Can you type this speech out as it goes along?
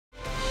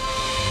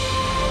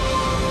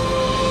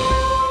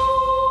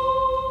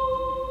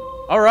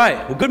All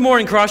right. Well, good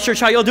morning, Cross Church.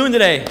 How y'all doing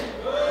today?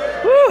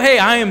 Woo. Hey,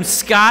 I am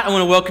Scott. I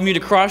want to welcome you to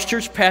Cross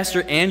Church.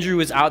 Pastor Andrew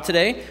is out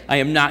today. I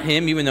am not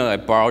him, even though I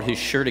borrowed his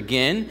shirt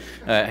again.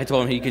 I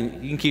told him you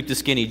can keep the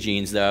skinny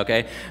jeans, though,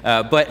 okay?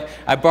 But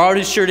I borrowed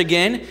his shirt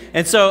again.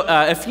 And so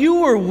if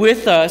you were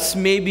with us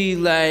maybe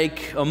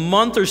like a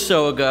month or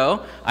so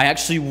ago, I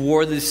actually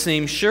wore the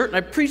same shirt, and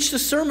I preached a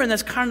sermon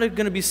that's kind of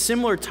going to be a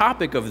similar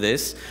topic of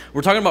this.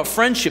 We're talking about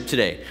friendship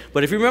today.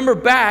 But if you remember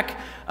back,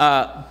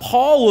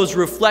 Paul was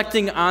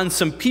reflecting on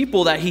some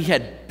people that he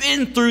had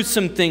been through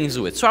some things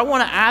with. So I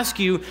want to ask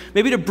you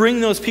maybe to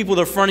bring those people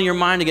to the front of your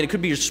mind again. It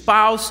could be your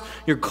spouse,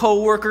 your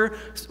coworker.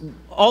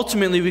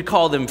 Ultimately, we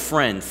call them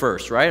friend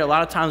first, right? A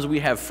lot of times we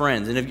have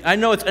friends, and I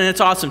know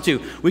it's awesome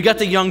too. We got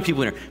the young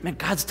people in here. Man,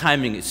 God's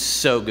timing is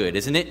so good,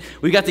 isn't it?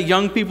 We got the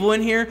young people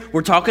in here.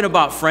 We're talking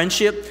about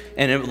friendship,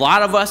 and a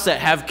lot of us that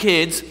have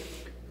kids,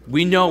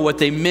 we know what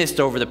they missed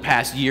over the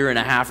past year and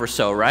a half or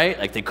so, right?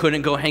 Like they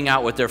couldn't go hang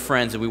out with their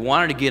friends, and we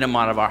wanted to get them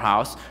out of our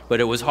house,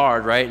 but it was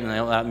hard, right? And they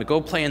allowed them to go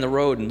play in the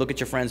road and look at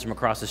your friends from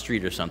across the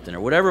street or something,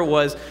 or whatever it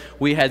was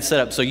we had set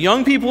up. So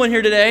young people in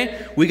here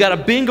today, we got a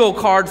bingo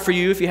card for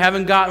you. If you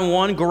haven't gotten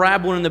one,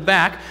 grab one in the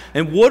back.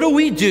 And what do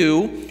we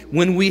do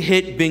when we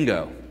hit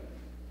bingo?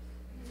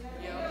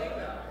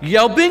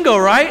 Yell bingo,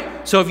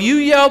 right? So if you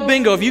yell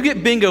bingo, if you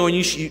get bingo, and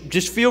you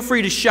just feel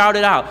free to shout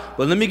it out.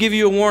 But let me give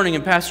you a warning,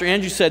 and Pastor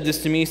Andrew said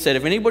this to me. He said,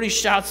 if anybody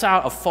shouts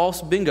out a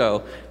false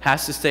bingo,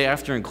 has to stay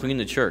after and clean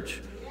the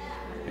church.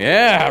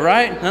 Yeah,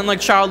 right? Nothing like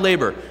child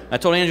labor. I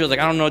told Andrew, I was like,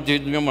 I don't know,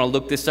 dude, I'm going to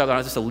look this up.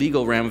 There's just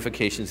legal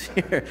ramifications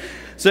here.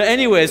 So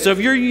anyway, so if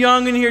you're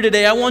young in here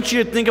today, I want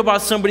you to think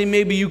about somebody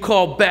maybe you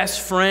call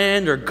best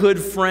friend or good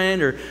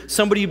friend, or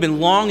somebody you've been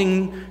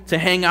longing to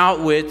hang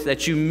out with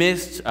that you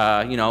missed,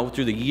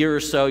 through the year or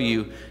so.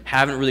 You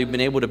haven't really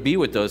been able to be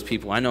with those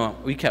people. I know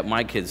we kept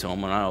my kids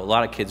home, and I know a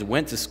lot of kids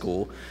went to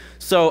school.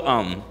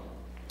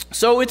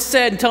 So it's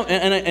said,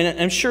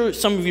 and I'm sure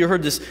some of you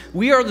heard this,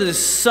 we are the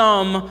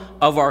sum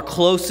of our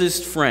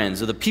closest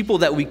friends, or the people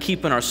that we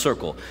keep in our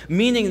circle,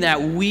 meaning that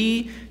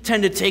we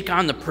tend to take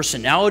on the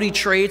personality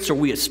traits, or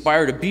we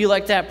aspire to be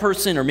like that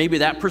person, or maybe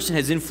that person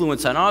has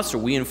influence on us, or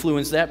we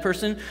influence that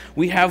person.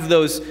 We have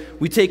those,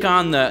 we take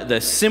on the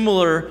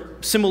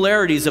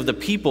similarities of the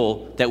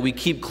people that we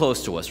keep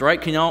close to us, right?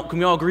 Can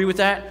we all agree with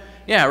that?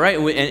 Yeah, right,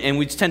 and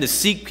we tend to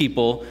seek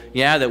people,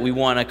 that we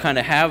want to kind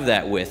of have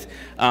that with.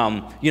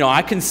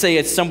 I can say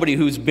it's somebody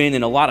who's been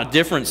in a lot of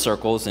different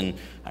circles, and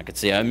I could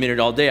say I admit it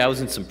all day, I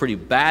was in some pretty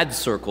bad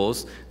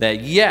circles,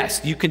 that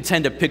yes, you can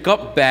tend to pick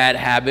up bad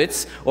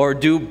habits or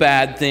do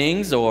bad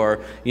things, or,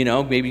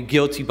 maybe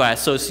guilty by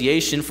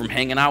association from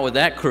hanging out with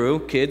that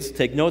crew. Kids,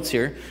 take notes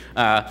here.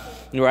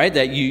 Right,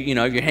 that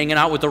you're hanging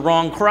out with the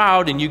wrong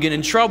crowd and you get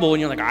in trouble and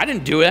you're like, I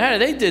didn't do that,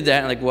 they did that.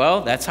 And like,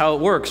 well, that's how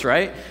it works,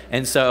 right?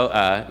 And so,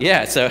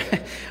 so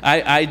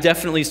I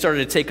definitely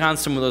started to take on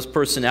some of those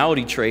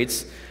personality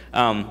traits.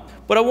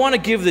 But I want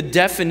to give the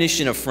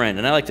definition of friend,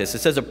 and I like this. It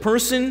says a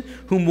person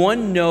whom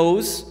one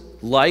knows,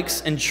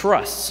 likes, and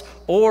trusts,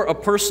 or a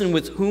person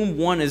with whom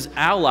one is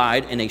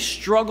allied in a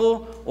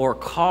struggle or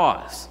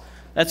cause.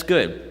 That's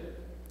good.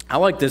 I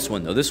like this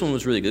one, though. This one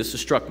was really good. This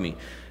struck me.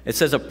 It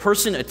says a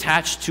person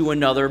attached to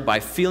another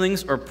by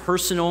feelings or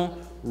personal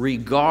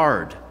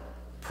regard.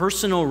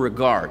 Personal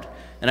regard.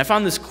 And I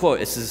found this quote.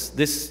 It says,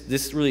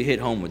 this really hit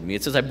home with me.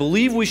 It says, I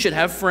believe we should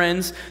have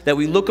friends that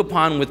we look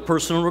upon with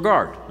personal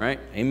regard. Right?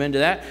 Amen to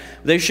that.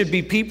 They should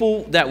be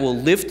people that will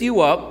lift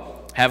you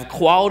up, have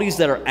qualities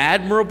that are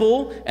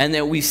admirable, and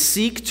that we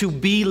seek to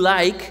be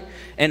like,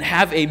 and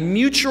have a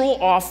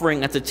mutual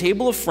offering at the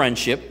table of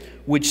friendship,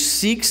 which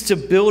seeks to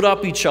build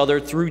up each other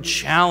through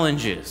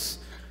challenges.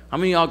 How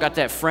many of y'all got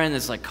that friend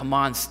that's like, come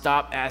on,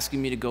 stop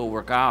asking me to go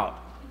work out?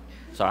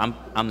 Sorry,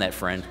 I'm that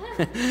friend.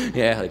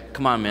 Yeah, like,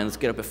 come on, man, let's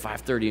get up at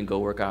 5:30 and go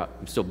work out.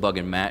 I'm still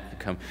bugging Matt to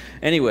come.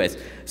 Anyways,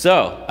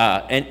 so,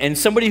 and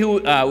somebody who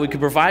we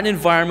could provide an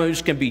environment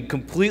which can be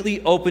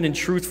completely open and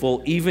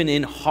truthful even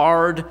in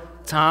hard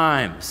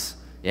times.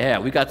 Yeah,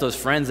 we got those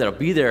friends that'll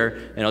be there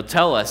and they'll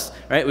tell us,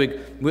 right?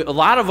 A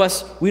lot of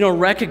us, we don't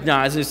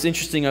recognize, and it's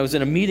interesting, I was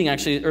in a meeting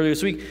actually earlier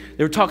this week,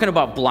 they were talking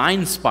about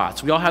blind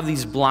spots. We all have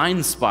these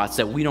blind spots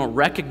that we don't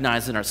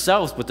recognize in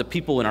ourselves, but the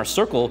people in our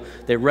circle,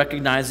 they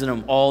recognize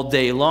them all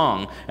day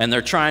long, and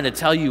they're trying to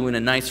tell you in a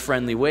nice,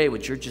 friendly way,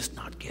 but you're just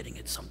not getting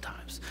it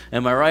sometimes.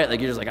 Am I right? Like,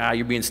 you're just like,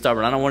 you're being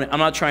stubborn. I'm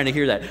not trying to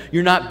hear that.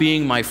 You're not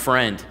being my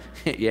friend.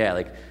 Yeah,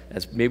 like,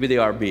 maybe they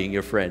are being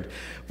your friend.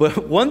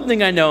 But one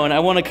thing I know, and I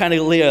want to kind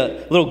of lay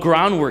a little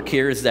groundwork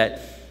here, is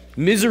that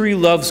misery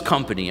loves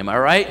company. Am I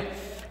right?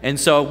 And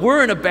so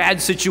we're in a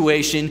bad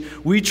situation.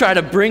 We try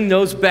to bring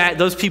those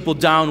people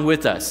down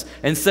with us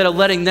instead of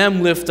letting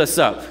them lift us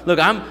up. Look,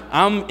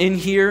 I'm in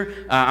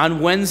here on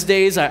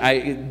Wednesdays.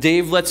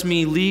 Dave lets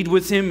me lead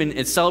with him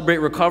and celebrate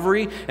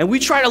recovery, and we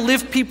try to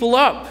lift people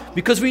up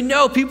because we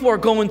know people are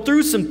going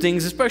through some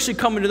things, especially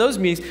coming to those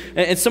meetings.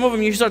 And some of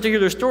them, you start to hear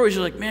their stories.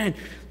 You're like, man,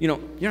 you're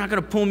not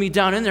going to pull me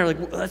down in there.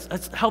 Like,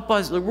 let's help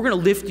us. We're going to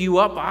lift you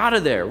up out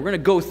of there. We're going to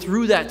go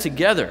through that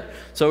together.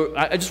 So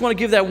I just want to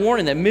give that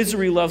warning that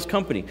misery loves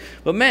company.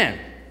 But man,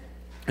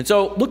 And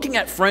so looking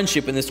at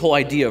friendship and this whole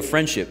idea of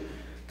friendship,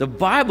 the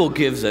Bible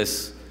gives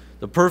us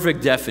the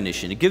perfect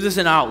definition. It gives us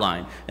an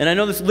outline. And I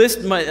know this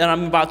list that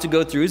I'm about to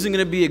go through isn't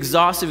going to be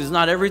exhaustive. It's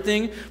not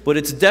everything, but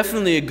it's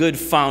definitely a good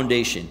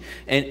foundation.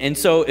 And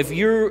so if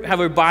you have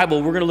a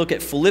Bible, we're going to look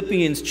at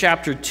Philippians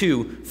chapter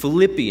 2.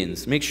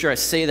 Philippians. Make sure I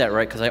say that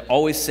right, because I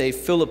always say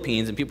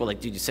Philippines, and people are like,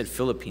 dude, you said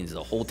Philippines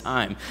the whole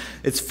time.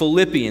 It's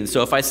Philippians.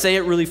 So if I say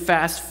it really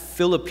fast,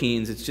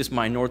 Philippines, it's just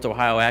my North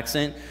Ohio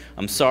accent.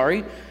 I'm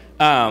sorry.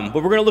 But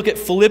we're going to look at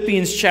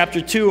Philippians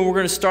chapter 2, and we're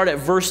going to start at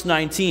verse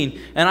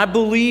 19. And I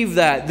believe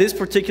that this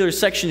particular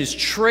section is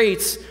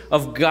traits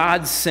of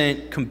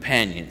God-sent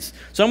companions.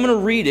 So I'm going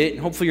to read it,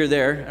 and hopefully you're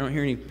there. I don't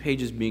hear any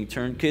pages being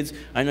turned. Kids,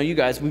 I know you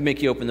guys, we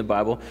make you open the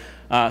Bible.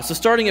 So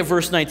starting at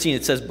verse 19,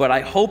 it says, "But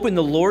I hope in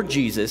the Lord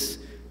Jesus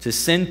to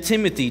send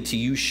Timothy to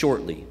you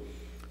shortly,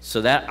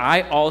 so that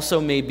I also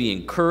may be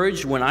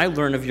encouraged when I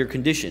learn of your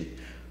condition.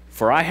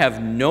 For I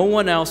have no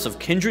one else of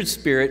kindred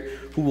spirit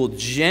who will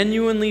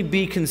genuinely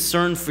be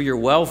concerned for your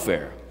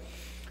welfare.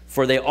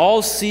 For they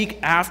all seek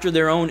after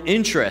their own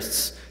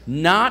interests,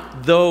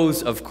 not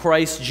those of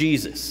Christ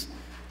Jesus.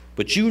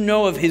 But you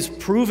know of his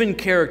proven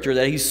character,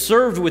 that he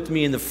served with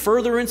me in the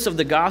furtherance of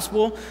the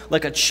gospel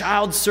like a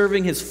child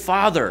serving his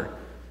father.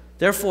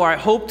 Therefore I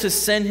hope to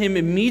send him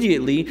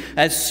immediately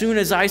as soon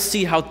as I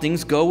see how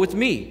things go with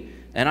me.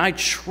 And I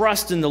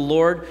trust in the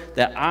Lord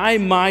that I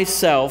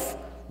myself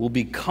will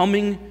be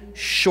coming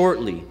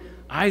shortly."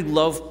 I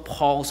love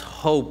Paul's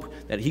hope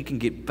that he can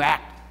get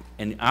back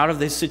and out of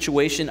this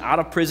situation, out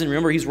of prison.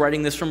 Remember, he's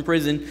writing this from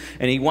prison,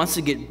 and he wants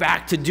to get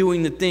back to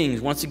doing the things,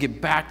 wants to get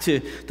back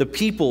to the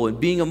people and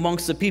being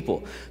amongst the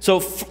people. So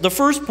the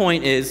first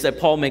point is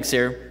that Paul makes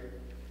here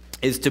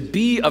is to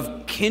be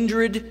of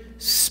kindred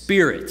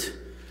spirit.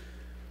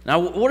 Now,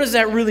 what does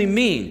that really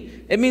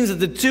mean? It means that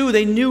the two,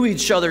 they knew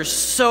each other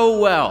so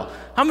well.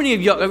 How many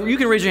of you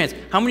can raise your hands,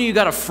 how many of you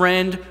got a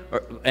friend,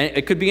 or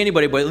it could be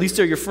anybody, but at least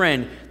they're your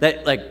friend,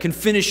 that like can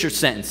finish your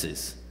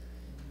sentences?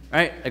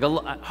 Right? Like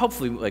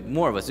hopefully like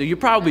more of us. You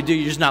probably do,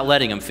 you're just not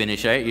letting them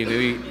finish, right?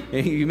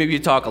 Maybe you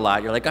talk a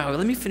lot. You're like, oh,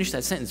 let me finish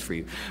that sentence for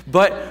you.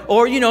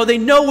 Or you know, they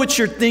know what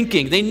you're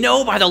thinking. They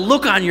know by the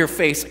look on your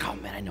face, like, oh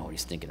man, I know what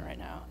he's thinking right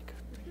now.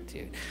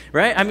 Dude.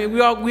 Right? I mean,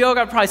 we all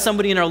got probably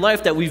somebody in our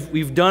life that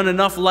we've done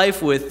enough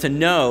life with to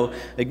know,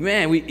 like,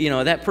 man,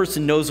 that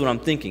person knows what I'm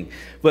thinking.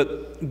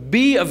 But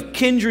be of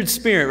kindred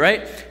spirit,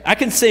 right? I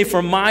can say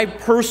from my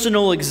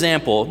personal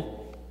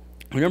example,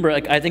 remember,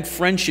 like, I think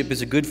friendship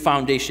is a good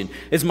foundation.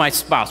 It's my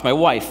spouse, my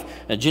wife,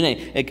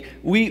 Janae.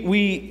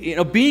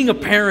 Like, being a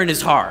parent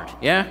is hard,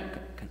 yeah?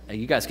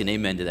 You guys can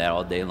amen to that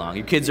all day long.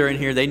 Your kids are in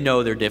here, they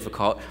know they're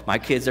difficult. My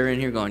kids are in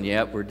here going,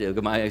 yep,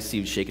 I see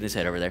him shaking his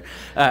head over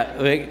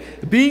there.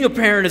 Being a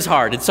parent is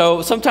hard. And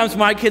so sometimes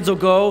my kids will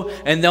go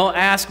and they'll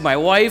ask my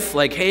wife,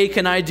 like, hey,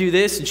 can I do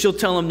this? And she'll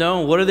tell them no.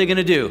 And what are they going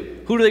to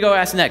do? Who do they go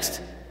ask next?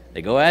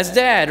 They go ask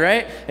Dad,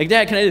 right? Like,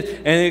 Dad, can I do this?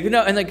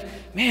 And like,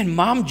 man,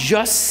 Mom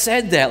just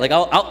said that. Like,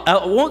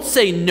 I won't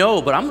say no,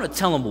 but I'm going to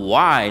tell them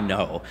why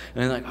no.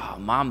 And they're like, oh,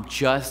 Mom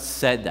just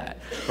said that,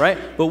 right?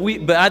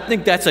 But I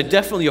think that's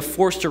definitely a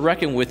force to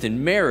reckon with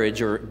in marriage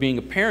or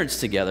being parents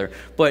together.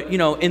 But,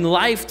 in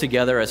life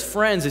together as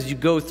friends, as you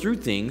go through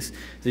things,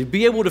 to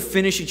be able to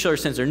finish each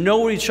other's sentences or know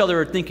what each other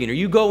are thinking. Or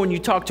you go and you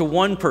talk to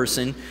one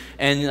person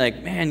and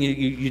like, man,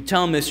 you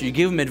tell them this or you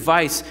give them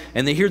advice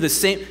and they hear the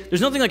same.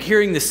 There's nothing like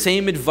hearing the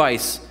same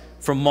advice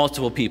from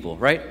multiple people,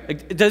 right?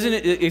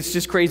 It's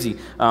just crazy.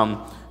 I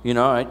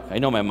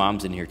know my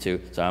mom's in here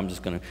too, so I'm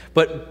just gonna.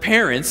 But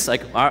parents,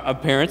 like our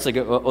parents, like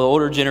an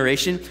older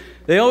generation,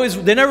 they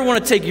never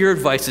want to take your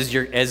advice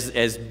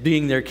as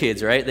being their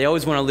kids, right? They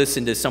always want to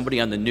listen to somebody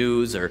on the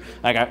news or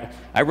like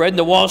I read in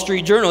the Wall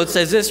Street Journal it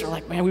says this. Or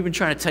like, man, we've been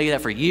trying to tell you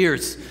that for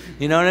years.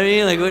 You know what I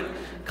mean? Like what?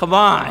 Come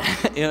on,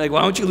 like,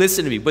 why don't you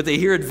listen to me? But they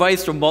hear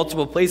advice from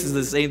multiple places,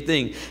 the same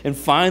thing. And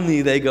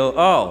finally they go,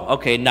 oh,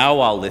 okay, now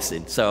I'll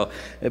listen. So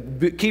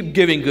keep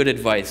giving good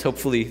advice.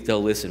 Hopefully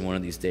they'll listen one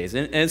of these days.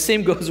 And the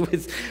same goes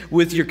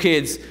with your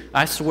kids.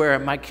 I swear,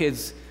 my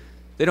kids,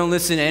 they don't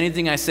listen to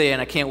anything I say,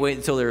 and I can't wait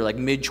until they're like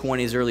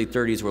mid-20s, early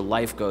 30s where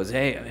life goes,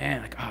 hey,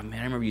 man, like, oh,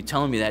 man, I remember you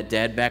telling me that,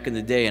 Dad, back in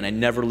the day, and I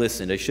never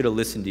listened. I should have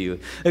listened to you.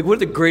 Like, what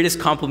the greatest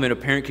compliment a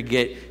parent could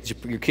get is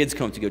your kids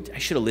come to go, I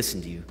should have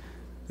listened to you.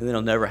 And then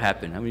it'll never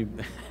happen. I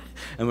mean,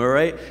 am I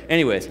right?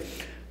 Anyways,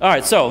 all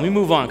right, so let me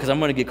move on because I'm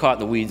going to get caught in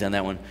the weeds on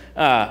that one.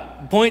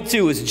 Point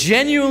 2 is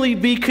genuinely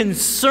be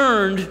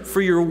concerned for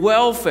your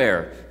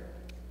welfare.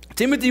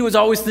 Timothy was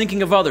always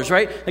thinking of others,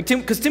 right? Like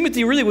because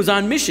Timothy really was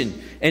on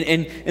mission.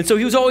 And so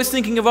he was always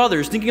thinking of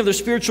others, thinking of their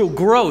spiritual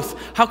growth.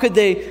 How could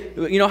they,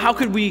 how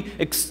could we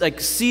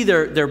see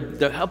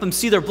help them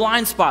see their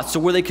blind spots so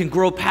where they can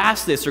grow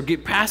past this or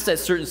get past that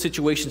certain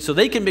situation so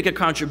they can make a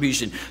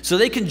contribution, so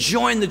they can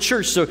join the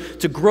church, so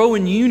to grow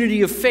in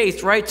unity of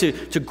faith, right?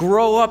 To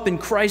grow up in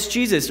Christ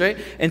Jesus, right?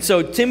 And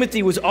so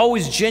Timothy was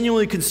always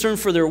genuinely concerned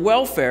for their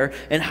welfare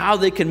and how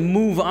they can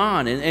move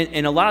on.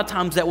 And a lot of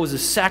times that was a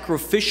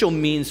sacrificial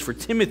means for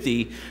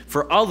Timothy,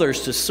 for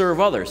others to serve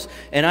others.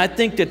 And I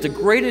think that the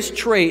greatest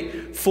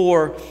trait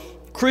for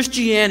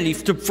Christianity,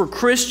 for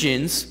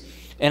Christians,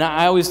 and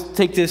I always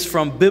take this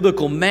from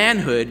biblical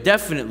manhood,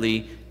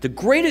 definitely, the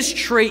greatest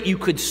trait you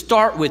could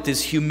start with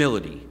is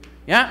humility.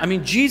 Yeah, I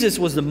mean, Jesus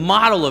was the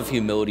model of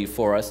humility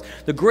for us.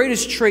 The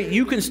greatest trait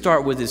you can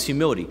start with is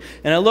humility.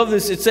 And I love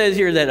this. It says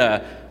here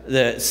that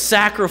the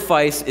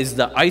sacrifice is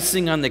the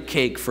icing on the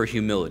cake for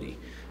humility.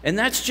 And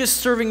that's just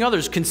serving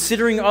others,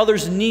 considering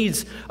others'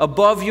 needs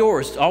above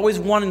yours, always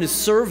wanting to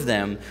serve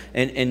them.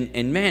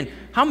 And man,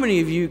 how many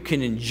of you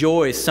can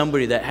enjoy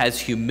somebody that has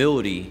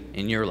humility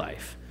in your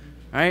life?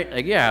 Right?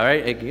 Like, yeah,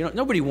 right? Like,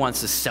 nobody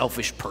wants a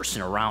selfish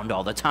person around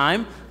all the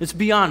time. Let's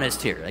be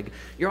honest here. Like,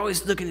 you're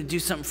always looking to do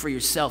something for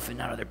yourself and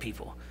not other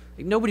people.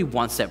 Like, nobody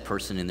wants that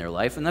person in their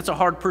life, and that's a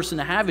hard person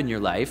to have in your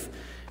life.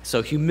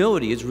 So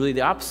humility is really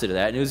the opposite of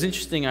that. And it was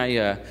interesting.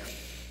 I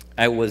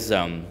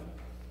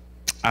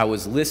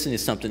was listening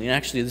to something, and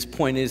actually this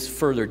point is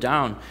further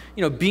down.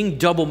 Being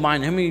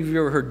double-minded. How many of you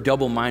ever heard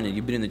double-minded?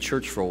 You've been in the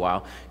church for a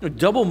while.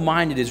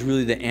 Double-minded is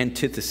really the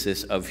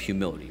antithesis of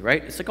humility,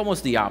 right? It's like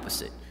almost the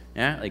opposite.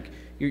 Yeah, like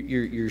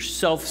you're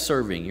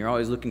self-serving. You're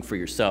always looking for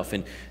yourself.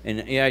 And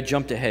yeah, I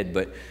jumped ahead,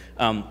 but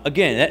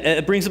again,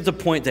 that brings up the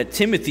point that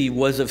Timothy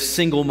was of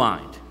single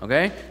mind.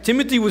 Okay,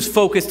 Timothy was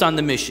focused on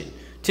the mission.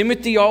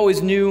 Timothy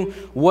always knew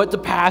what the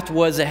path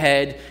was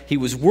ahead. He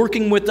was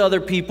working with other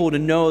people to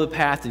know the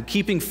path and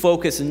keeping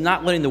focus and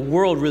not letting the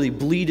world really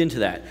bleed into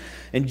that.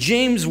 And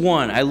James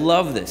 1, I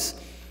love this.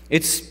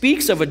 It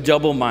speaks of a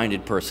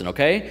double-minded person,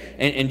 okay?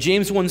 And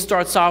James 1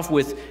 starts off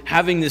with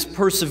having this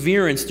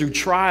perseverance through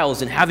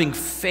trials and having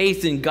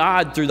faith in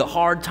God through the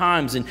hard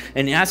times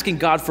and asking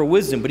God for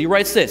wisdom. But he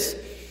writes this.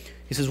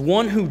 He says,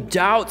 one who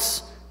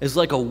doubts is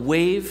like a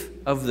wave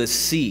of the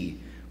sea,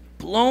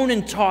 blown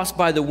and tossed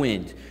by the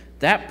wind.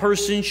 That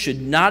person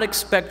should not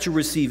expect to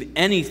receive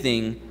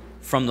anything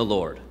from the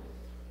Lord.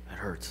 That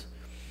hurts.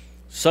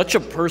 Such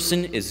a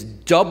person is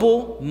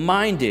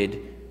double-minded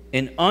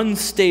and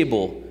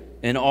unstable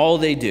in all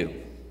they do.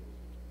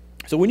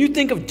 So when you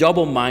think of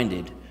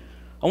double-minded,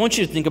 I want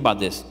you to think about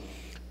this.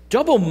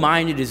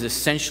 Double-minded is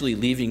essentially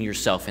leaving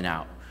yourself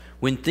out.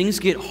 When things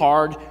get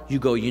hard, you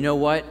go, you know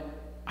what?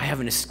 I have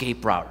an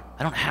escape route.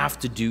 I don't have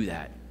to do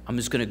that. I'm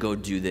just going to go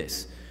do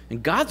this.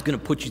 And God's going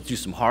to put you through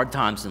some hard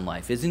times in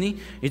life, isn't he?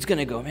 He's going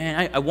to go,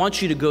 man, I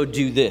want you to go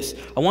do this.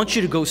 I want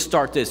you to go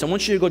start this. I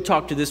want you to go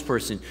talk to this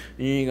person.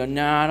 And you go,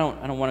 nah, I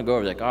don't want to go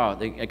over. Like,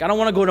 I don't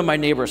want to go to my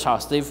neighbor's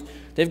house. They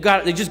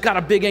just got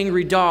a big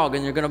angry dog,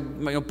 and they're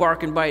going to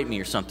bark and bite me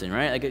or something,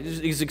 right? Like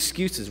these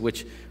excuses,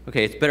 which,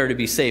 okay, it's better to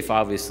be safe,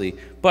 obviously,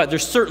 but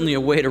there's certainly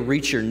a way to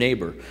reach your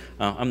neighbor.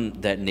 I'm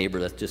that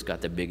neighbor that's just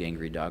got the big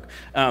angry dog.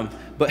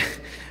 But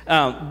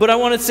I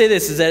want to say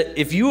this, is that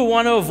if you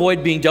want to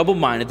avoid being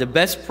double-minded, the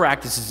best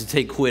practice is to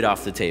take quit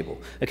off the table.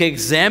 Okay,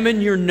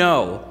 examine your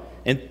no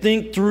and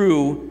think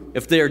through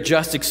if they are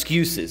just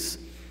excuses.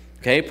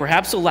 Okay,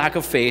 perhaps a lack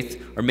of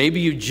faith, or maybe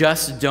you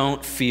just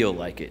don't feel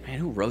like it. Man,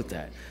 who wrote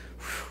that?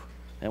 Whew,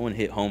 that one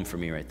hit home for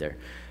me right there.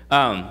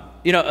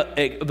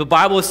 The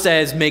Bible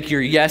says make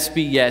your yes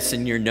be yes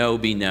and your no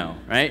be no,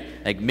 right?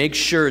 Like make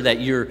sure that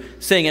you're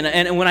saying,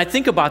 and when I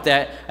think about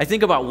that, I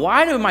think about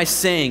why am I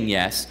saying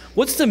yes?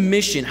 What's the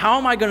mission? How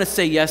am I going to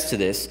say yes to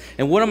this?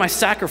 And what am I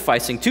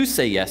sacrificing to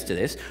say yes to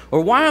this?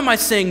 Or why am I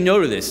saying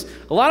no to this?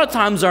 A lot of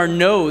times our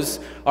no's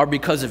are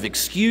because of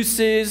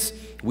excuses,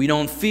 we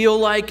don't feel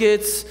like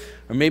it,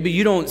 or maybe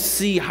you don't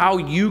see how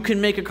you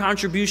can make a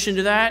contribution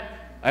to that.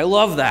 I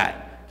love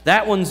that.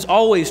 That one's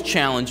always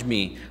challenged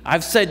me.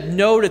 I've said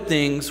no to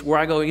things where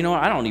I go, you know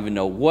what, I don't even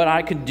know what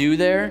I could do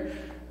there,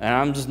 and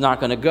I'm just not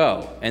going to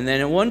go. And then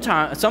at one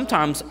time,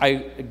 sometimes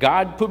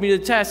God put me to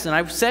the test, and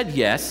I've said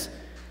yes,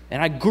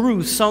 and I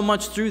grew so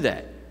much through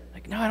that.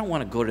 Like, no, I don't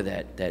want to go to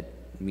that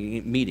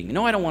meeting.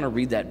 No, I don't want to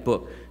read that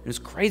book. And it's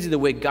crazy the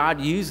way God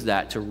used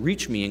that to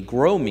reach me and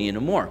grow me into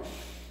more.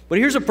 But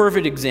here's a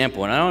perfect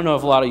example, and I don't know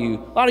if a lot of you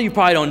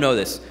probably don't know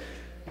this.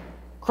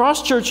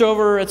 Cross Church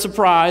over at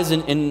Surprise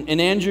and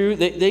Andrew,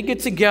 they get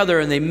together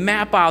and they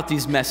map out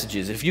these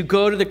messages. If you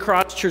go to the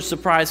Cross Church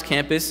Surprise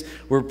campus,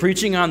 we're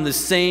preaching on the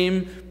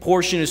same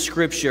portion of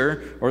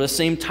Scripture or the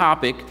same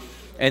topic,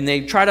 and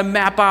they try to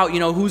map out,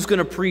 who's going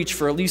to preach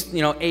for at least,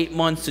 8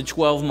 months to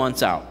 12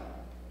 months out.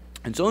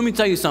 And so let me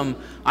tell you something.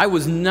 I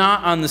was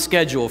not on the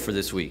schedule for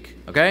this week,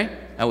 okay?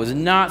 I was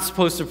not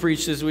supposed to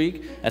preach this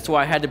week. That's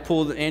why I had to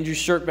pull Andrew's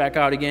shirt back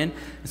out again.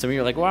 And some of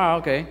you are like, wow,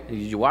 okay. Did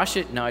you wash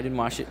it? No, I didn't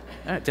wash it.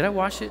 Did I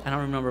wash it? I don't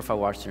remember if I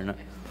washed it or not.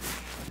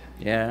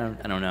 Yeah,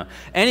 I don't know.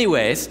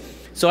 Anyways,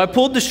 so I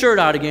pulled the shirt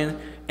out again,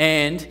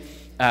 and,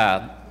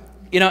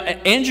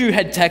 Andrew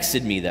had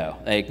texted me, though.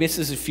 Like, this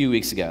is a few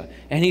weeks ago.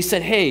 And he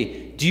said,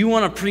 hey, do you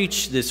want to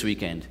preach this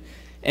weekend?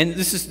 And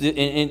this is,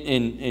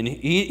 and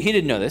he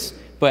didn't know this,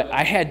 but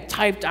I had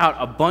typed out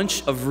a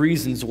bunch of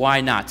reasons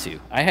why not to.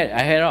 I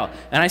had it all.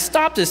 And I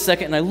stopped a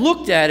second and I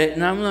looked at it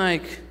and I'm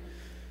like,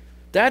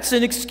 that's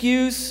an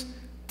excuse.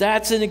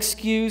 That's an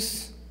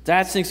excuse.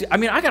 That's an excuse. I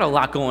mean, I got a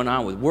lot going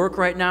on with work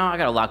right now. I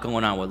got a lot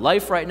going on with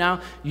life right now.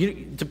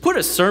 To put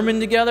a sermon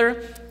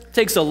together,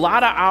 takes a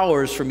lot of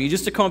hours for me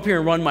just to come up here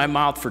and run my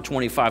mouth for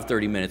 25,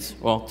 30 minutes.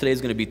 Well, today's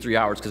going to be 3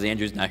 hours because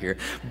Andrew's not here.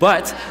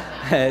 But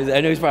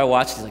I know he's probably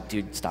watching. He's like,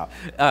 dude, stop.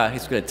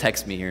 He's going to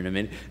text me here in a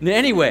minute.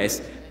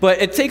 Anyways,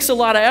 but it takes a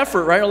lot of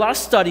effort, right? A lot of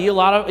study, a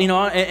lot of,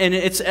 and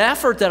it's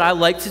effort that I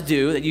like to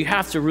do that you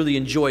have to really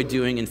enjoy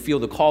doing and feel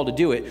the call to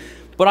do it.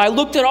 But I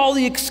looked at all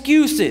the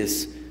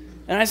excuses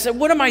and I said,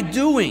 what am I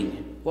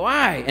doing?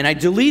 Why? And I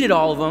deleted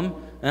all of them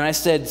and I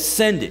said,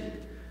 send it.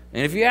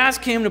 And if you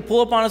ask him to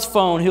pull up on his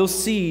phone, he'll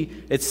see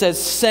it says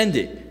send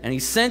it. And he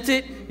sent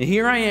it, and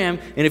here I am.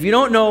 And if you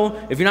don't know,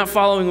 if you're not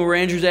following where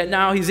Andrew's at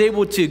now, he's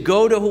able to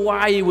go to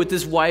Hawaii with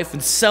his wife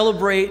and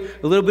celebrate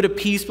a little bit of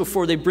peace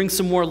before they bring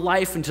some more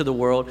life into the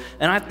world.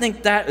 And I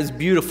think that is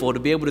beautiful, to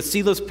be able to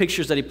see those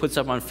pictures that he puts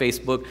up on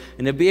Facebook,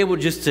 and to be able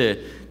just to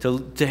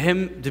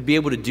him to be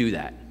able to do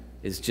that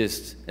is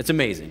just, it's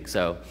amazing.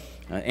 So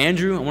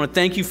Andrew, I want to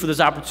thank you for this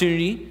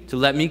opportunity to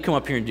let me come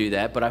up here and do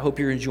that, but I hope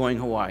you're enjoying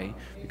Hawaii,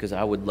 because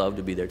I would love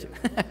to be there too,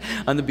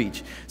 on the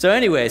beach. So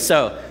anyway,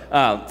 so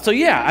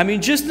yeah, I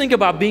mean, just think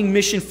about being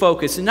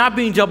mission-focused and not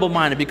being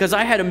double-minded, because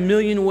I had a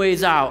million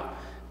ways out,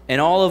 and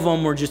all of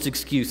them were just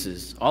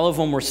excuses. All of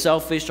them were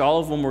selfish.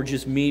 All of them were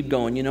just me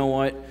going, you know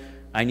what?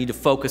 I need to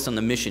focus on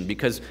the mission,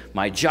 because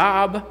my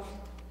job,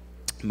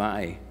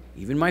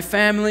 even my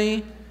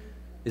family,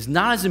 is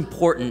not as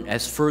important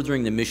as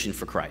furthering the mission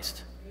for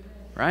Christ.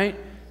 Right?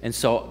 And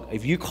so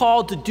if you're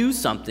called to do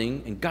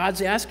something and God's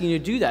asking you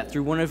to do that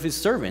through one of his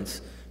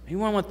servants, you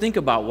want to think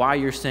about why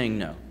you're saying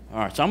no. All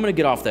right, so I'm going to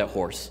get off that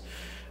horse.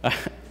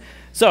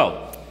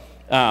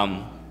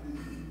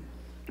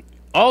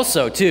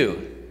 Also,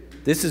 too,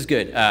 this is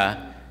good.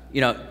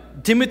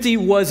 Timothy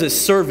was a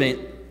servant,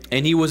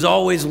 and he was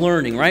always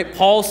learning, right?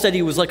 Paul said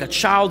he was like a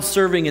child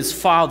serving his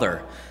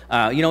father.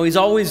 He's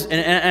always,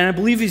 and I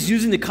believe he's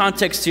using the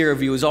context here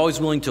of he was always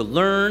willing to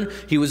learn,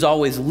 he was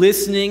always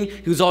listening,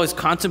 he was always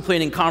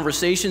contemplating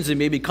conversations and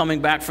maybe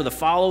coming back for the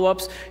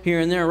follow-ups here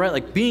and there, right?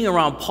 Like being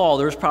around Paul,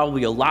 there's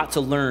probably a lot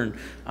to learn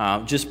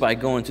just by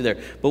going through there.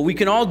 But we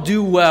can all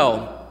do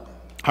well.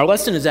 Our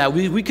lesson is that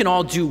we can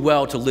all do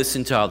well to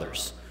listen to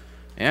others.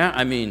 Yeah,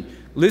 I mean,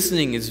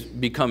 listening is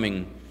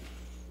becoming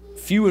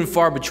few and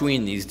far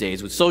between these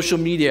days. With social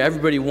media,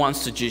 everybody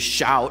wants to just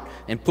shout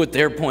and put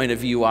their point of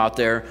view out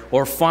there,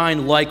 or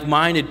find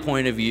like-minded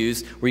point of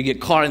views where you get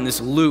caught in this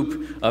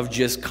loop of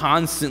just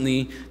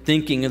constantly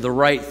thinking of the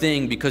right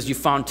thing because you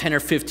found 10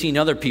 or 15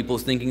 other people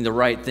thinking the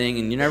right thing,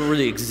 and you're never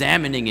really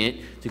examining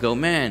it to go,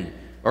 man,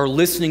 or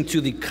listening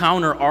to the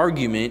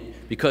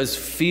counter-argument because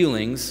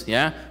feelings,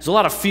 yeah? There's a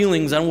lot of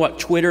feelings on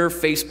Twitter,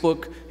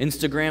 Facebook,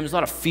 Instagram. There's a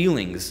lot of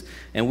feelings,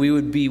 and we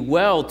would be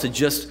well to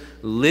just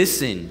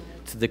listen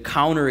to the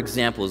counter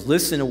examples,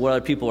 listen to what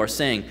other people are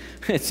saying.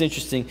 It's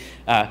interesting.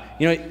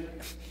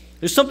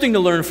 There's something to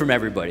learn from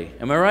everybody.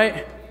 Am I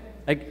right?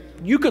 Like,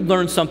 you could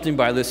learn something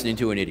by listening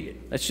to an idiot.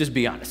 Let's just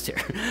be honest here.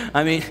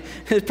 I mean,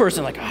 this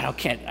person, like, I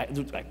can't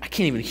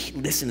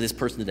even listen to this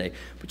person today.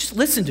 But just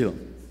listen to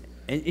him.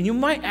 And you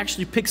might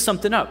actually pick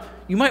something up.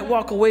 You might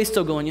walk away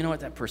still going, you know what,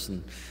 that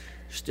person,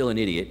 still an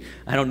idiot.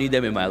 I don't need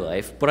them in my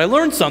life. But I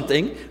learned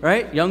something,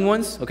 right? Young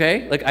ones,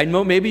 okay? Like, I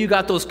know maybe you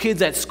got those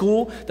kids at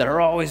school that are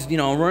always,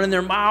 running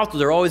their mouth, or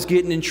they're always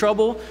getting in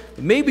trouble.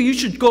 But maybe you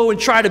should go and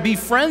try to be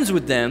friends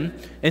with them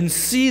and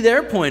see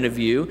their point of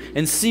view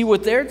and see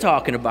what they're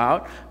talking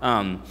about.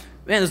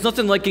 Man, there's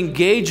nothing like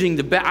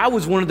engaging I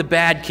was one of the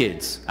bad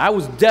kids. I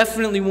was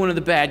definitely one of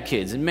the bad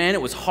kids. And man,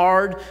 it was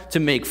hard to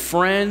make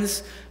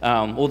friends,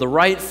 or the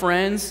right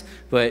friends,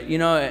 but,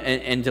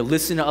 and to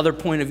listen to other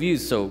point of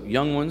views. So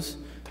young ones,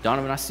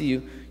 Donovan, I see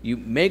you. You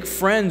make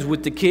friends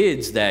with the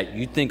kids that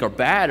you think are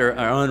bad or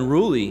are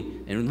unruly,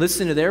 and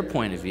listen to their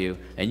point of view,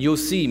 and you'll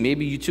see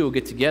maybe you two will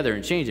get together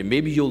and change it.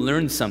 Maybe you'll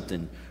learn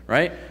something,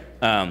 right?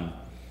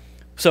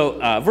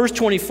 Verse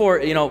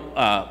 24,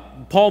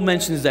 Paul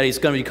mentions that he's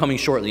going to be coming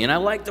shortly, and I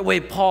like the way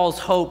Paul's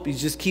hope, he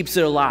just keeps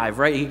it alive,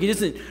 right? He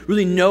doesn't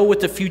really know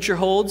what the future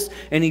holds,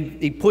 and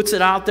he puts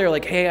it out there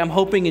like, hey, I'm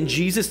hoping in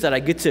Jesus that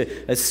I get to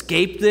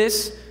escape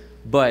this,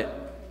 but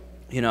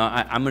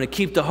I'm going to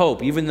keep the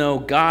hope, even though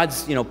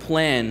God's,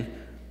 plan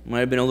might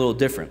have been a little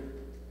different.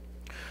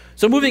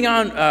 So moving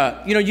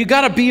on, you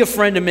got to be a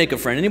friend to make a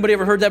friend. Anybody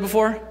ever heard that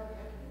before?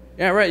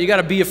 Yeah, right. You got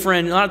to be a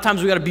friend. A lot of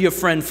times we got to be a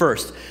friend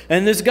first.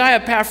 And this guy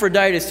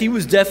Epaphroditus, he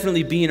was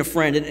definitely being a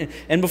friend.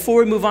 And before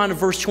we move on to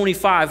verse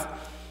 25,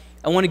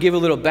 I want to give a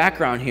little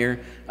background here.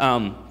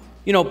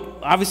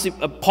 Obviously,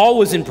 Paul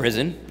was in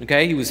prison.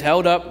 Okay, he was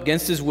held up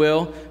against his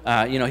will.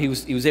 He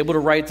was able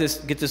to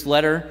get this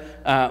letter,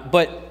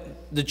 but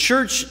the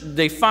church,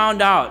 they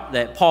found out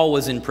that Paul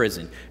was in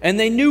prison, and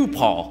they knew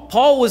Paul.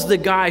 Paul was the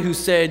guy who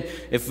said,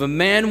 if a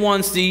man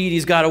wants to eat,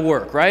 he's got to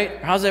work, right?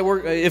 How's that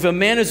work? If a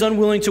man is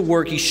unwilling to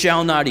work, he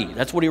shall not eat.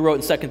 That's what he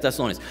wrote in 2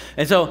 Thessalonians.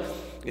 And so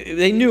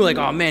they knew, like,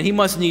 oh man, he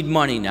must need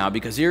money now,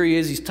 because here he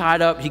is, he's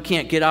tied up, he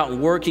can't get out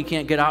and work, he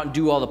can't get out and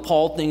do all the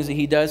Paul things that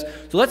he does.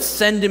 So let's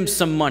send him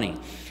some money.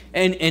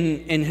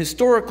 And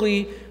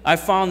historically, I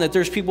found that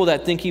there's people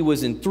that think he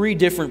was in 3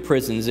 different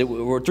prisons,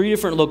 or 3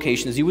 different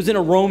locations. He was in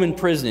a Roman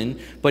prison,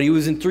 but he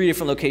was in 3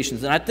 different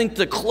locations. And I think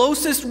the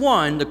closest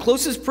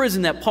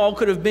prison that Paul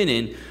could have been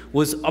in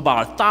was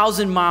about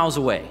 1,000 miles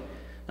away.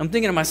 I'm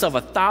thinking to myself,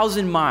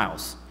 1,000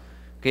 miles.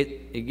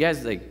 Okay, you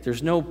guys, like,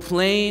 there's no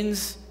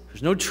planes,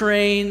 there's no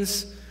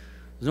trains,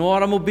 there's no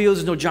automobiles,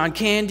 there's no John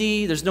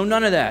Candy, there's no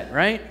none of that,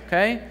 right?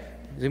 Okay?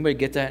 Does anybody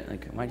get that?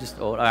 Like, am I just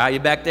old? You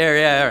back there?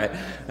 Yeah, all right.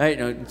 Right?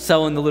 You know,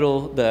 selling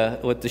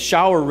the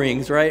shower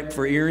rings, right,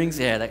 for earrings.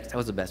 Yeah, that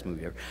was the best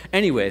movie ever.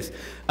 Anyways,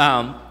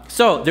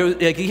 so there,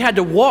 like, he had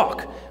to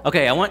walk.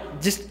 Okay,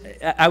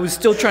 I was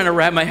still trying to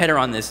wrap my head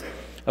around this.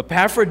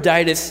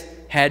 Epaphroditus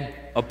had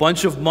a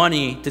bunch of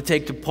money to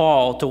take to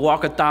Paul to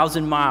walk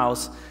 1,000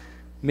 miles.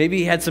 Maybe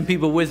he had some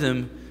people with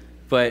him,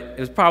 but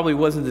it probably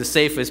wasn't the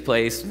safest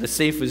place, the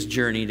safest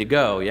journey to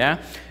go, yeah?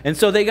 And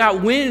so they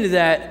got wind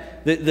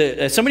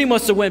that somebody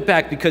must have went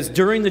back, because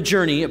during the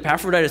journey,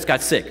 Epaphroditus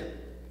got sick.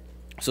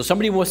 So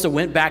somebody must have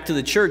went back to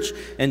the church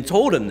and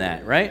told him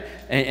that, right?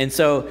 And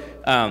so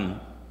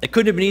it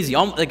couldn't have been easy.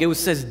 Like it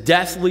says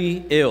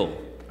deathly ill,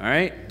 all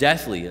right?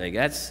 Deathly, like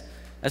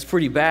that's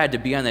pretty bad to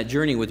be on that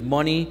journey with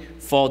money,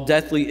 fall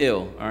deathly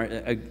ill, all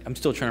right? I'm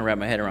still trying to wrap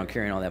my head around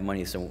carrying all that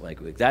money, so like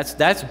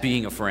that's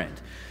being a friend.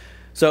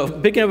 So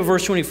picking up at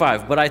verse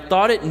 25, but I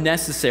thought it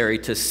necessary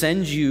to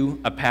send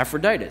you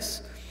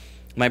Epaphroditus,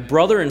 my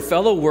brother and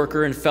fellow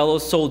worker and fellow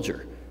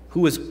soldier,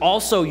 who is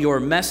also your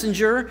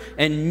messenger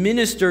and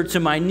minister to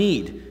my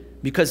need,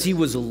 because he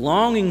was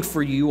longing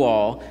for you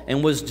all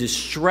and was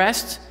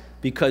distressed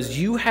because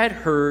you had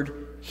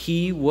heard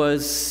he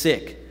was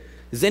sick.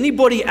 Has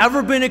anybody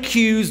ever been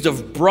accused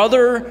of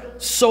brother,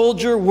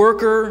 soldier,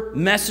 worker,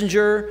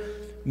 messenger,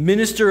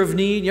 minister of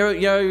need?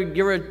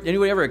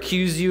 Anybody ever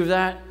accused you of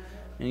that?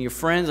 And your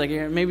friends, like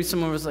maybe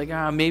someone was like,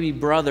 maybe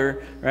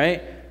brother,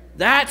 right?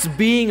 That's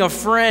being a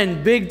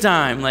friend big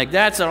time. Like,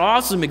 that's an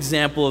awesome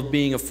example of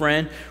being a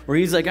friend, where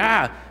he's like,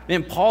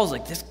 man, Paul's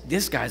like,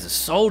 this guy's a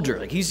soldier.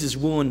 Like, he's just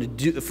willing to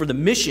do for the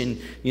mission,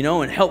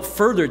 and help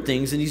further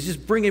things, and he's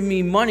just bringing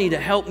me money to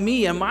help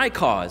me and my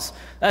cause.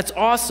 That's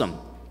awesome.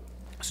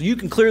 So you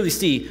can clearly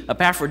see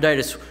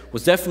Epaphroditus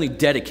was definitely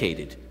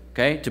dedicated,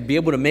 okay, to be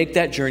able to make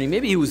that journey.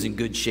 Maybe he was in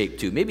good shape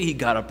too. Maybe he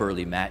got up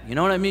early, Matt. You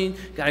know what I mean?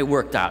 Guy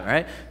worked out,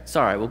 right? It's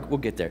all right. We'll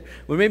get there.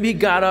 But maybe he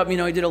got up, he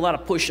did a lot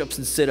of push-ups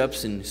and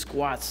sit-ups and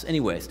squats.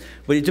 Anyways,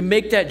 but to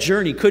make that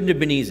journey couldn't have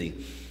been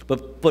easy.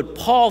 But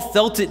Paul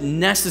felt it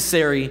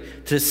necessary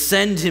to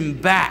send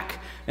him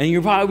back. And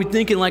you're probably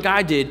thinking like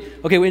I did,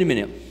 okay, wait a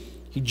minute.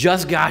 He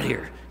just got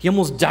here. He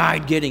almost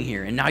died getting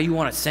here. And now you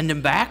want to send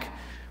him back?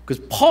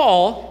 Because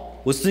Paul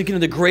was thinking of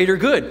the greater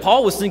good.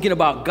 Paul was thinking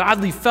about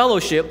godly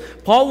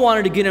fellowship. Paul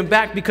wanted to get him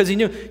back because he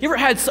knew. You ever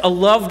had a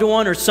loved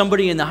one or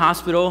somebody in the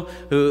hospital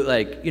who,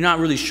 like, you're not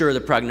really sure of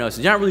the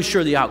prognosis. You're not really sure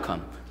of the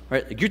outcome,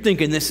 right? Like, you're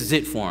thinking this is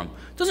it for him.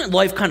 Doesn't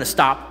life kind of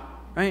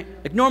stop, right?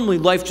 Like, normally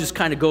life just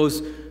kind of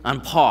goes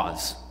on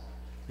pause.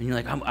 And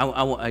you're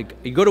like,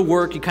 you go to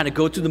work, you kind of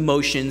go through the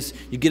motions.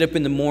 You get up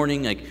in the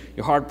morning, like,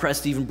 you're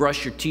hard-pressed to even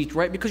brush your teeth,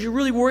 right? Because you're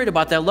really worried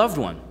about that loved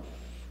one.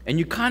 And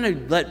you kind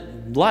of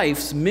let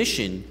life's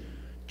mission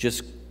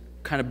just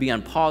kind of be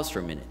on pause for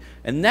a minute.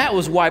 And that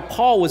was why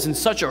Paul was in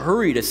such a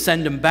hurry to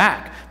send him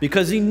back,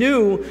 because he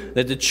knew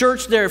that the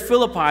church there at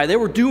Philippi, they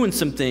were doing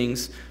some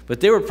things, but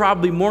they were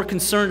probably more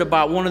concerned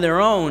about one of their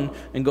own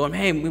and going,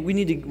 hey,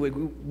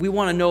 we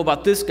want to know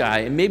about this guy,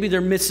 and maybe they're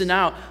missing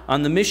out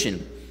on the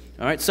mission.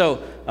 All right,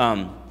 so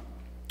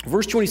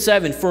verse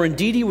 27, for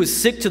indeed he was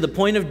sick to the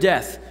point of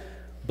death,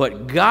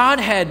 but God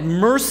had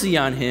mercy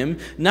on him,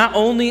 not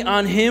only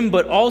on him,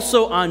 but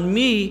also on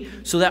me,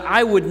 so that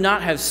I would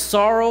not have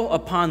sorrow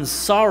upon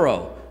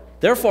sorrow.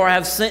 Therefore I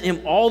have sent him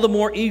all the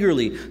more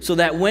eagerly, so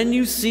that when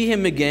you see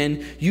him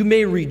again, you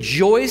may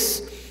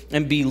rejoice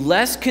and be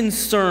less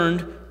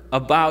concerned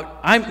about,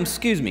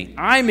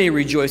 I may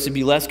rejoice and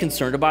be less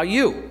concerned about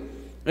you.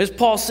 There's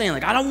Paul saying,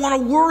 like, I don't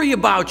want to worry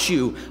about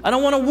you. I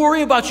don't want to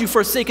worry about you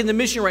forsaking the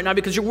mission right now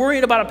because you're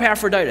worrying about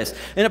Epaphroditus.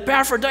 And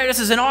Epaphroditus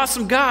is an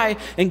awesome guy,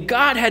 and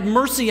God had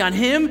mercy on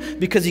him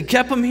because he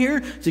kept him here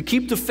to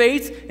keep the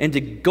faith and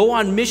to go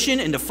on mission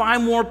and to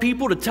find more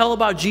people to tell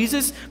about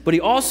Jesus. But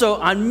he also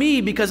on me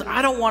because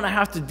I don't want to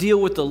have to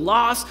deal with the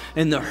loss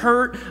and the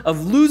hurt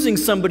of losing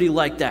somebody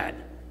like that.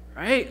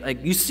 Right?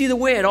 Like, you see the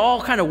way it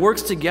all kind of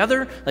works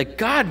together? Like,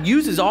 God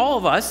uses all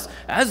of us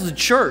as the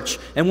church,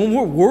 and when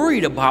we're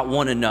worried about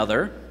one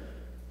another,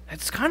 that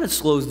kind of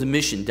slows the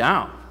mission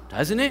down,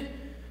 doesn't it?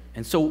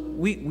 And so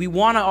we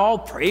want to all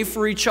pray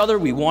for each other.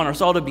 We want us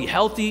all to be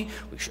healthy.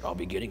 We should all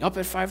be getting up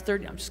at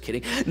 5:30. I'm just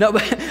kidding. No,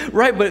 but,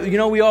 right, but,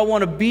 we all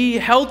want to be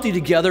healthy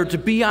together to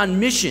be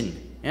on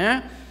mission,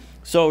 yeah?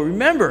 So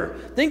remember,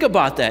 think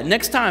about that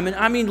next time. And,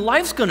 I mean,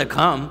 life's going to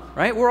come,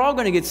 right? We're all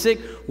going to get sick.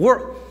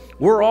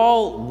 We're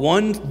all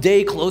one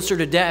day closer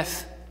to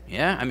death.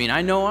 Yeah, I mean,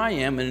 I know I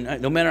am,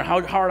 and no matter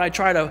how hard I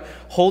try to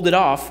hold it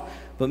off,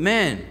 but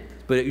man,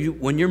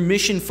 when you're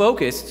mission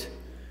focused,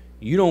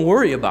 you don't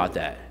worry about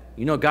that.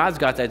 God's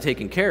got that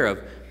taken care of.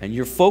 and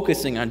you're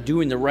focusing on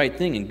doing the right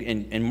thing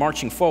and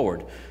marching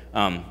forward.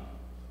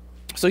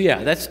 So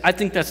yeah, I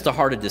think that's the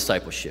heart of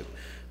discipleship.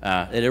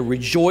 It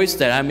rejoice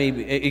that I may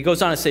be, it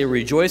goes on to say,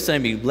 rejoice that I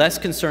may be less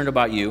concerned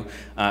about you.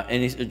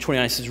 And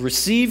 29 says,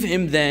 receive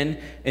him then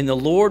in the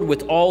Lord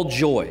with all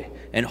joy,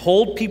 and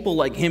hold people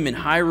like him in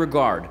high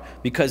regard,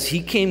 because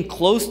he came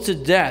close to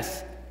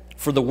death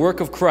for the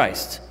work of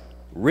Christ,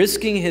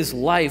 risking his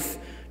life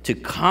to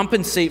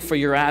compensate for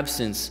your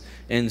absence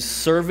in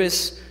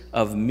service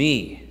of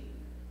me.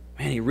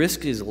 Man, he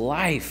risked his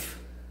life.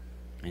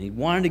 And he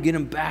wanted to get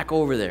him back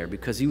over there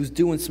because he was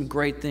doing some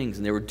great things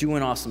and they were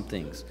doing awesome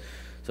things.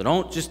 So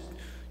don't just,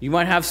 you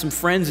might have some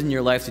friends in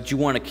your life that you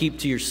want to keep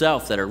to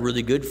yourself that are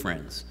really good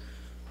friends.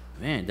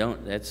 Man,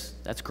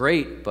 that's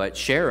great, but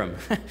share them.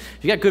 If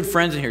you got good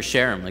friends in here,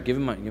 share them. Like give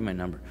my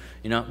number,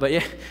 you know. But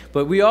yeah,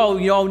 but we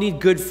all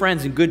need good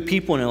friends and good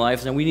people in our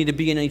lives, and we need to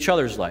be in each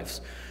other's lives.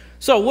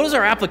 So what is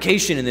our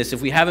application in this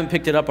if we haven't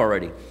picked it up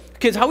already?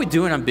 Kids, how are we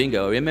doing on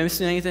bingo? Are you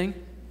missing anything?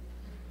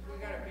 We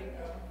got a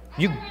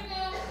bingo.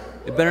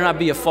 It better not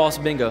be a false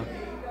bingo.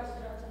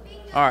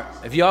 All right,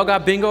 if y'all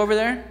got bingo over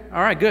there,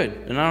 all right, good.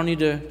 And I don't need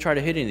to try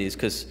to hit any of these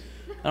because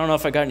I don't know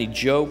if I got any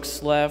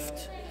jokes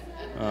left.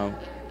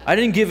 I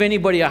didn't give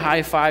anybody a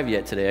high five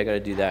yet today. I got to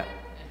do that.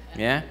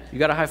 Yeah? You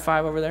got a high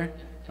five over there?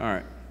 All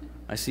right.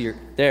 I see you're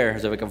there.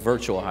 There's like a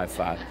virtual high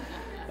five.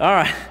 All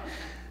right.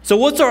 So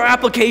what's our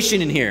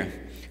application in here?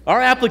 Our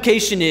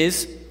application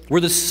is we're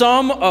the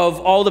sum of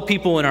all the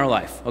people in our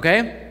life,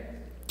 okay?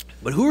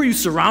 But who are you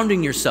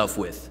surrounding yourself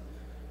with?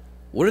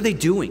 What are they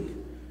doing?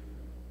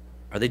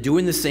 Are they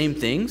doing the same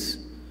things?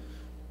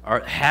 Or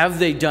have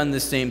they done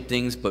the same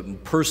things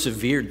but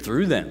persevered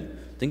through them?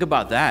 Think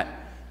about that.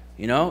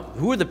 You know,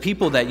 who are the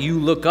people that you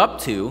look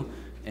up to,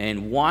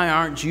 and why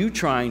aren't you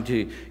trying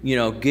to,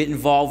 get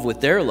involved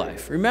with their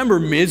life? Remember,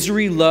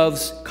 misery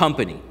loves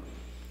company.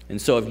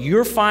 And so if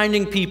you're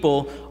finding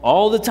people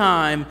all the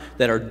time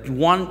that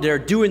are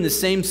doing the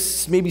same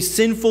maybe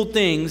sinful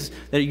things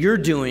that you're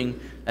doing,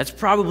 that's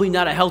probably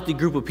not a healthy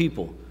group of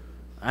people.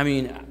 I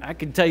mean, I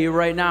can tell you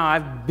right now,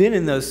 I've been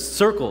in those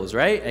circles,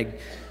 right?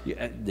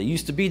 They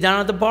used to be down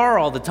at the bar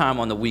all the time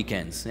on the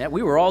weekends. Yeah,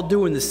 we were all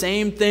doing the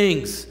same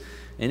things,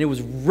 and it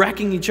was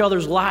wrecking each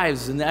other's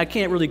lives. And I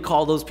can't really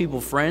call those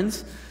people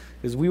friends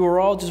because we were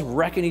all just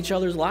wrecking each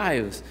other's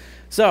lives.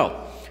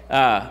 So,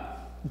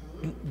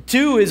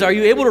 2 is, are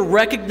you able to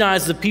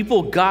recognize the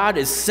people God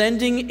is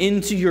sending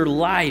into your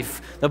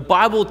life? The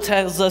Bible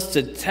tells us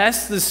to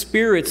test the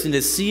spirits and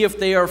to see if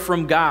they are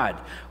from God.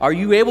 Are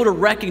you able to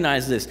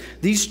recognize this?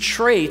 These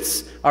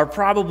traits are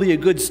probably a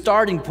good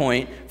starting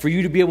point for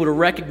you to be able to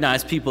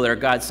recognize people that are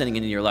God sending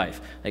into your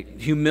life. Like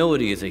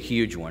humility is a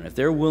huge one. If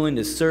they're willing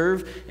to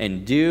serve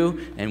and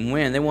do and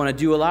when they want to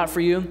do a lot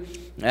for you,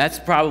 that's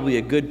probably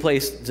a good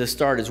place to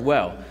start as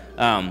well.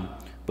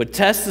 But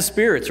test the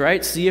spirits,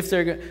 right? See if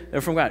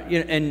they're from God.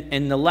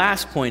 And the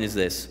last point is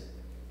this.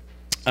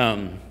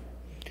 Like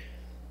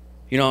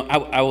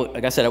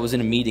I said, I was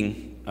in a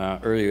meeting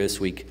earlier this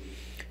week.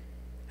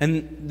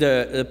 And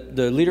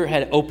the leader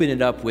had opened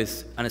it up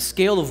with, on a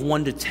scale of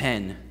 1 to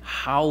 10,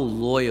 how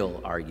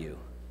loyal are you?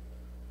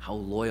 How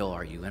loyal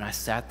are you? And I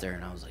sat there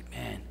and I was like,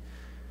 man,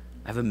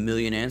 I have a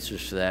million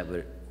answers for that,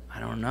 but I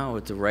don't know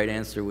what the right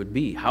answer would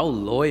be. How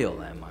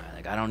loyal am I?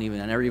 Like, I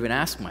never even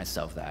ask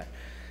myself that.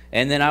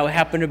 And then I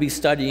happened to be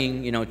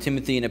studying,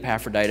 Timothy and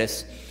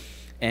Epaphroditus,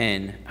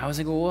 and I was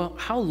like, well,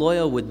 how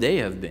loyal would they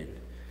have been?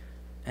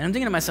 And I'm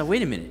thinking to myself,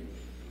 wait a minute.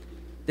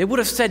 They would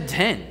have said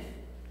 10,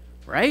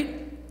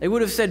 right? They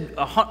would have said,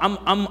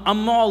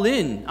 I'm all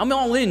in. I'm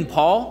all in,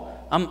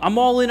 Paul. I'm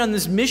all in on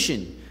this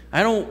mission.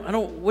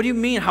 What do you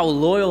mean, how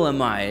loyal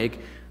am I?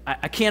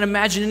 I can't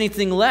imagine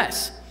anything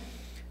less.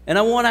 And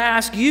I want to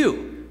ask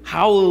you,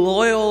 how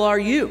loyal are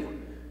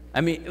you?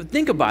 I mean,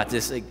 think about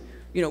this. Like,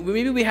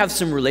 maybe we have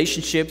some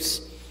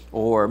relationships,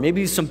 or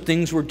maybe some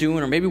things we're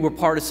doing, or maybe we're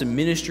part of some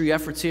ministry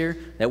efforts here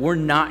that we're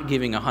not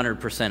giving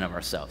 100% of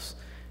ourselves.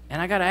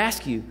 And I got to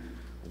ask you,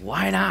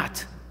 why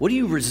not? What are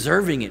you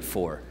reserving it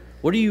for?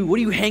 What are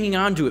you hanging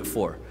on to it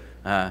for?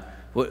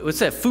 What's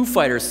that Foo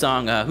Fighters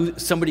song?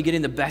 Somebody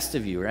getting the best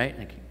of you, right?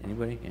 Like,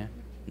 anybody? Yeah?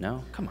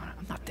 No? Come on,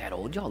 I'm not that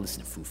old. Y'all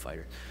listen to Foo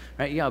Fighters,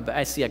 right? Yeah,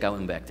 I see I got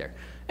one back there.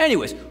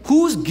 Anyways,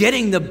 who's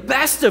getting the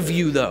best of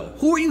you, though?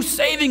 Who are you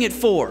saving it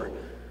for?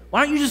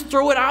 Why don't you just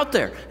throw it out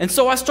there? And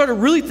so I started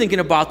really thinking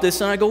about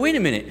this, and I go, wait a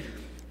minute.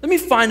 Let me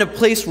find a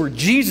place where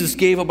Jesus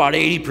gave about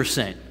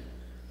 80%.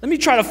 Let me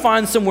try to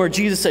find somewhere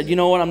Jesus said, you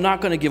know what, I'm not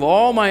going to give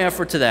all my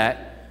effort to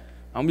that.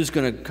 I'm just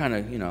going to kind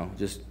of,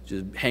 just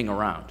hang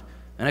around.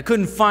 And I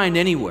couldn't find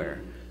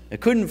anywhere. I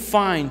couldn't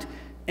find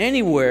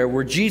anywhere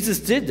where Jesus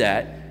did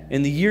that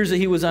in the years that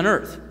he was on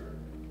earth.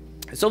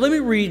 So let me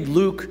read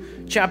Luke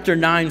chapter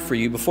 9 for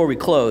you before we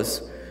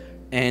close.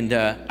 And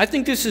I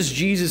think this is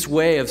Jesus'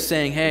 way of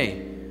saying,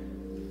 hey,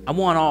 I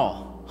want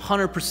all,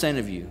 100%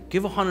 of you.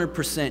 Give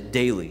 100%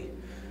 daily.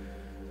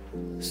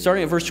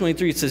 Starting at verse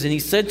 23, it says, and he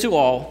said to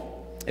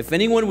all, if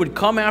anyone would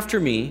come after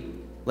me,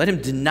 let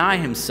him deny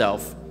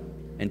himself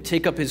and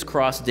take up his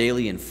cross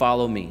daily and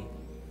follow me.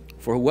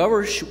 For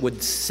whoever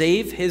would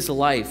save his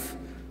life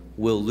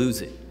will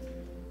lose it.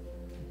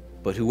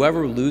 But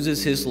whoever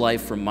loses his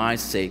life for my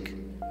sake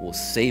will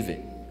save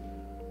it.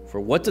 For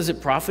what does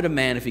it profit a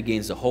man if he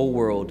gains the whole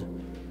world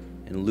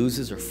and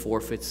loses or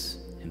forfeits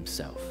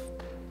himself?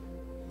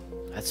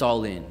 That's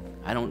all in.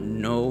 I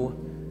don't know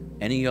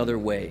any other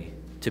way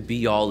to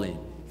be all in.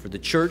 For the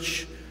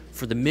church,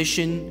 for the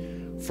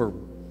mission, for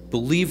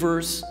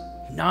believers,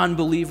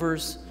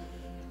 non-believers,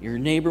 your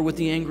neighbor with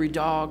the angry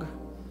dog.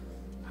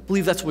 I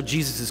believe that's what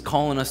Jesus is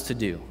calling us to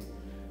do,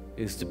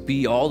 is to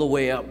be all the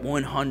way up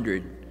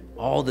 100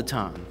 all the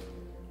time.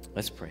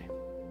 Let's pray.